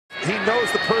he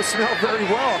knows the personnel very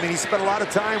well. I mean, he spent a lot of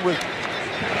time with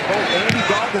Andy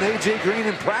Dalton and A.J. Green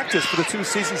in practice for the 2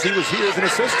 seasons he was here as an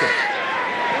assistant.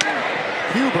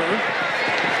 Huber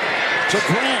to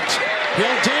Grant.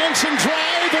 He'll dance and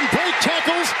drive and break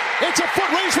tackles. It's a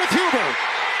foot race with Huber.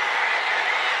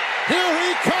 Here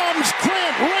he comes.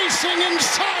 Grant racing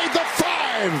inside the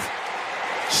 5.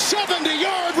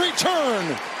 70-yard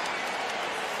return.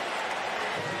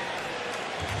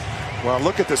 Well,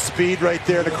 look at the speed right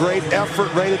there. The great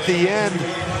effort right at the end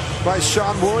by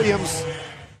Sean Williams.